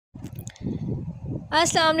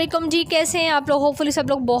अस्सलाम वालेकुम जी, कैसे हैं आप लोग। होपफुली सब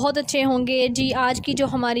लोग बहुत अच्छे होंगे जी। आज की जो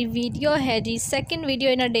हमारी वीडियो है जी, second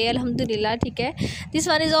video in a day अल्हम्दुलिल्लाह, ठीक है। This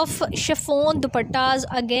one is of chiffon दुपट्टास,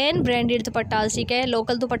 again branded दुपट्टास, ठीक है।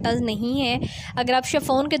 लोकल दुपट्टास नहीं है। अगर आप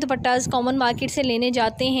शिफॉन के दुपट्टास कॉमन मार्केट से लेने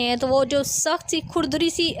जाते हैं तो वो जो सख्त सी खुरदरी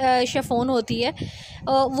सी शिफॉन होती है,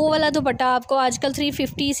 वो वाला दुपट्टा आपको आजकल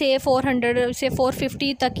 350 से 400 से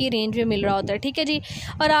 450 तक की रेंज में मिल रहा होता है, ठीक है जी।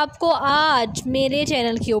 और आपको आज मेरे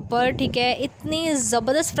चैनल के ऊपर, ठीक है, इतनी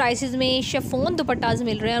ज़बरदस्त प्राइसेस में शिफॉन दुपट्टास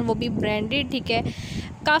मिल रहे हैं, और वो भी ब्रांडेड, ठीक है।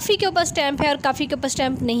 काफ़ी के ऊपर स्टैम्प है और काफ़ी के ऊपर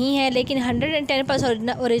स्टैम्प नहीं है, लेकिन 110%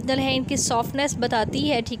 ओरिजिनल है। इनकी सॉफ्टनेस बताती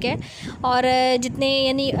है, ठीक है। और जितने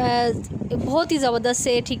यानी बहुत ही ज़बरदस्त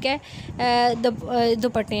से, ठीक है,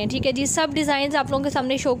 दुपट्टे हैं, ठीक है जी। सब डिज़ाइन आप लोगों के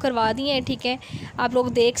सामने शो करवा दिए हैं, ठीक है। आप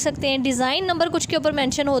लोग देख सकते हैं। डिज़ाइन नंबर कुछ के ऊपर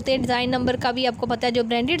मेंशन होते हैं, डिज़ाइन नंबर का भी आपको पता है। जो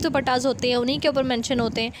ब्रांडेड दुपट्टास होते हैं उन्हीं के ऊपर मेंशन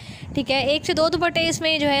होते हैं, ठीक है। 1 से 2 दुपट्टे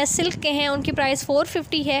इसमें जो है सिल्क के हैं, उनकी प्राइस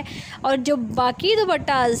 450 है। और जो बाकी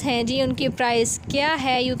दुपट्टास हैं जी, उनकी प्राइस क्या है,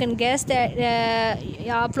 यू कैन गेस दैट,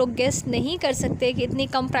 आप लोग गेस नहीं कर सकते कि इतनी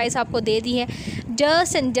कम प्राइस आपको दे दी है।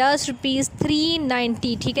 जस्ट एंड जस्ट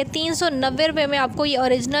 ₹390, ठीक है। 390 रुपये में आपको ये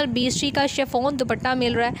ओरिजिनल बीचट्री का शिफॉन दुपट्टा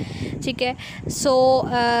मिल रहा है, ठीक है। सो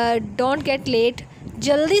डोंट गेट लेट,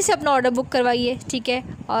 जल्दी से अपना ऑर्डर बुक करवाइए, ठीक है।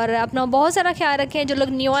 और अपना बहुत सारा ख्याल रखें। जो लोग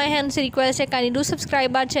न्यू आए हैं उनसे रिक्वेस्ट है, kindly do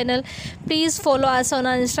subscribe our channel, please follow us on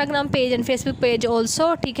our Instagram page and Facebook page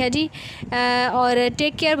also, ठीक है जी। और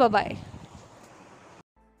take care, bye bye.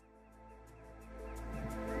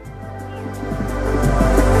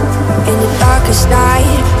 In the darkest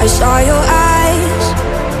night, I saw your eyes,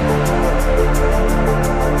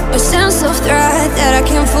 a sense of threat that I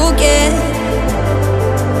can't forget.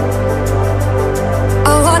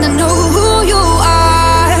 I wanna know who you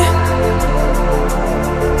are.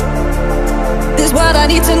 This is what I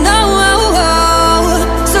need to know.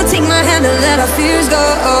 So take my hand and let our fears go.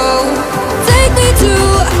 Take me to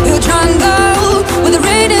your jungle, where the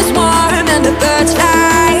rain is warm and the birds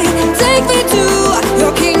fly. Take me to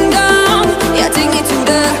your kingdom. Yeah, take me to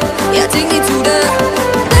the, take me to the.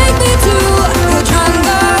 Take me to your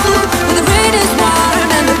jungle, where the rain is warm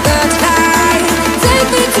and the birds fly. Take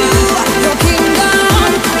me to your kingdom.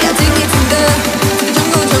 Yeah, take me to the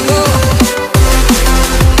jungle, jungle.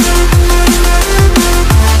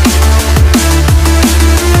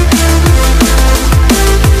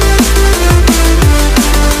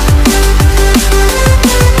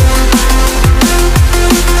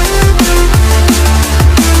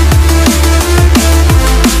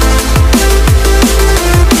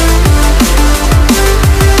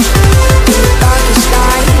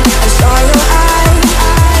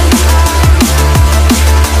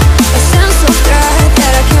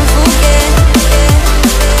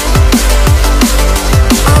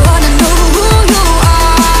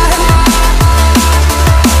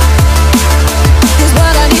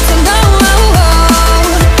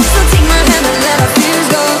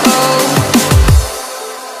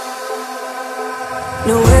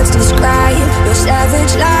 No words describe your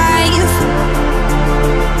savage life.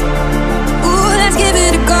 Ooh, let's give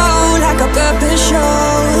it a go like our purpose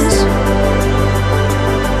shows.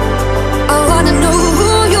 I wanna know who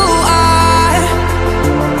you are.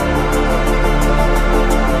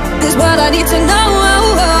 This is what I need to know.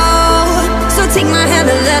 So take my hand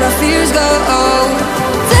and let our fears go.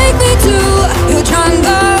 Take me to your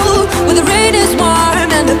jungle, where the rain is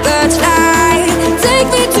warm and the birds fly. Take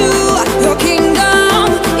me to your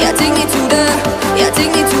kingdom. Yeah, take me to the,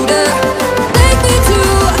 take me to the. Take me to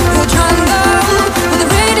your jungle, where the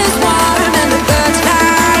rain is warm and the birds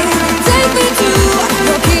fly. Take me to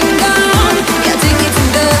your kingdom. Yeah, take me to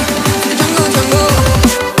the jungle, jungle.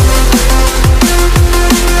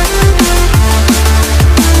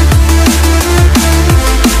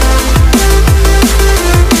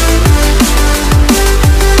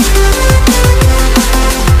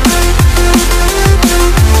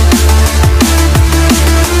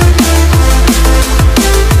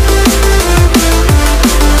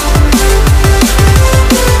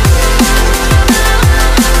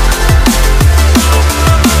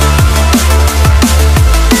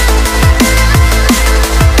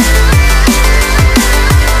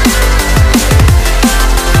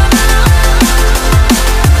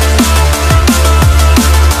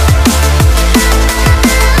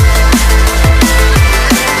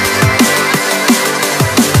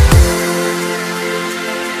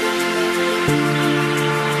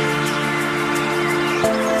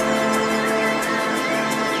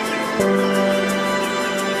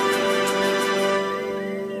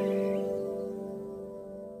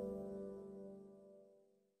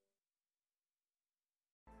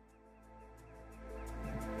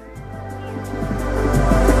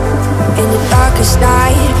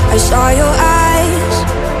 saw your eyes,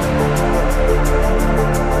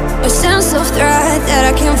 a sense of threat that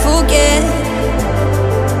I can't forget.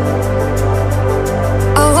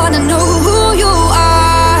 I wanna know who you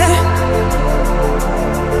are.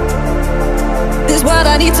 This is what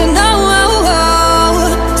I need to know.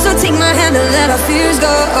 So take my hand and let our fears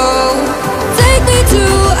go. Take me to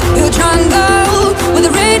your jungle, where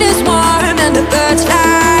the rain is warm and the birds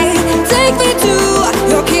fly. Take me to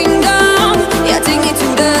your kingdom. Yeah, take me to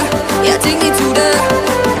the, yeah, take me to the.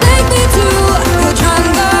 Take me to your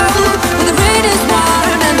jungle, where the rain is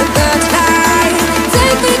warm and the birds fly.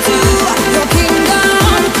 Take me to your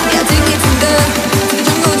kingdom. Yeah, take me to the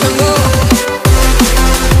jungle, jungle.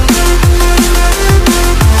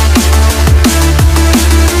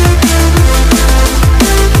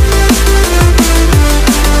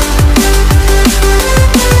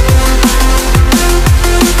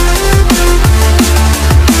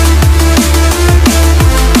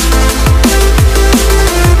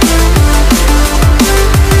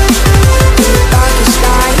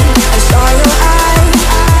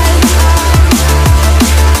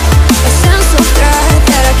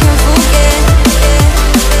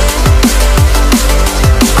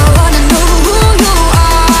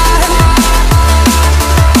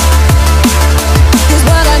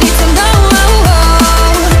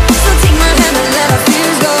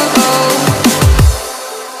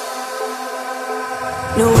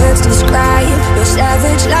 No words describe your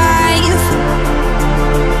savage life.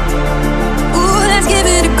 Ooh, let's give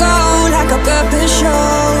it a go like our purpose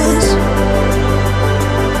shows.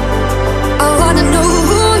 I wanna know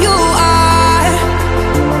who you are.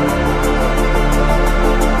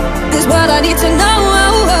 This is what I need to know.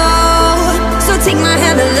 So take my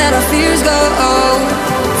hand and let our fears go.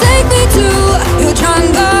 Take me to your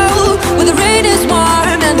jungle, where the rain is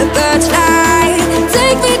warm and the birds fly.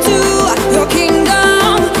 Take me to your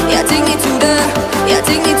kingdom. Yeah, take me to the, yeah,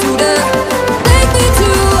 take me to the. Take me to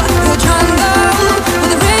your jungle,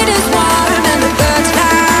 where the rain is warm and the birds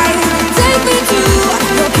fly. Take me to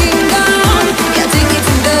your kingdom. Yeah, take me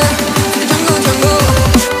to the jungle, jungle.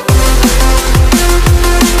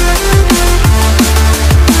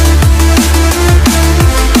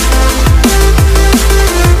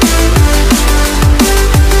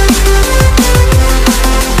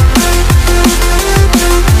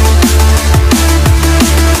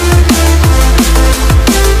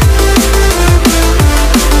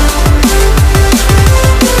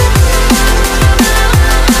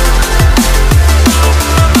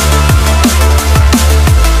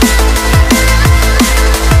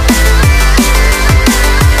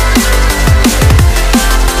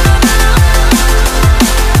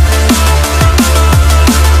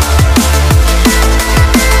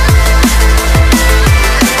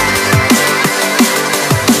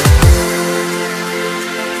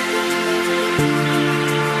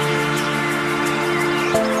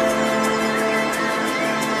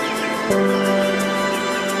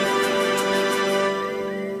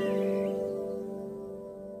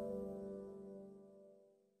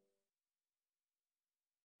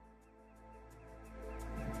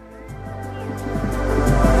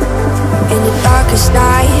 In the darkest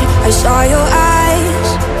night, I saw your eyes,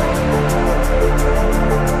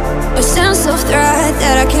 a sense of threat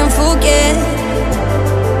that I can't forget.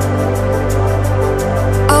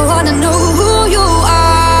 I wanna know who you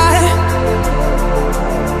are.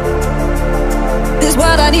 This is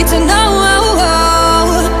what I need to know.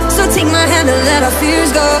 So take my hand and let our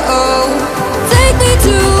fears go. Take me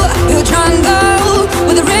to your jungle,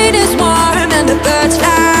 where the rain is warm and the birds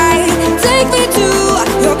fly. Take me to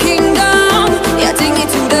your kingdom. Yeah, take me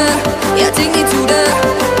to the, yeah, take me to the.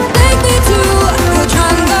 Take me to your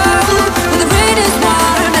jungle, where the rain is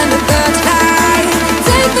warm and the birds fly.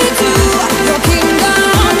 Take me to your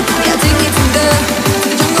kingdom. Yeah, take me to the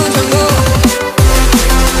jungle, jungle.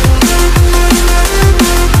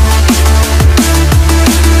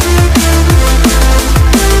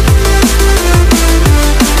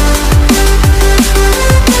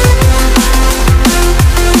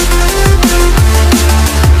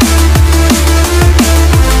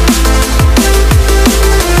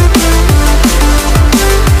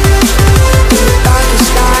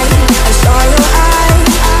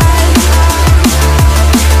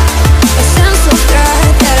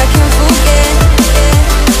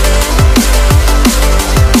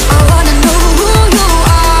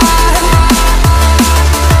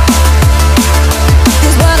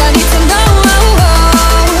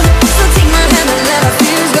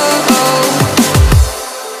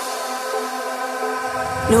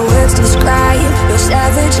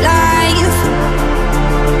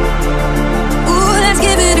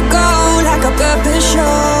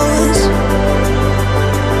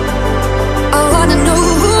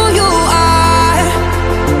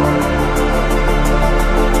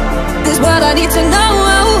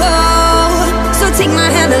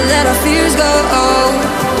 go.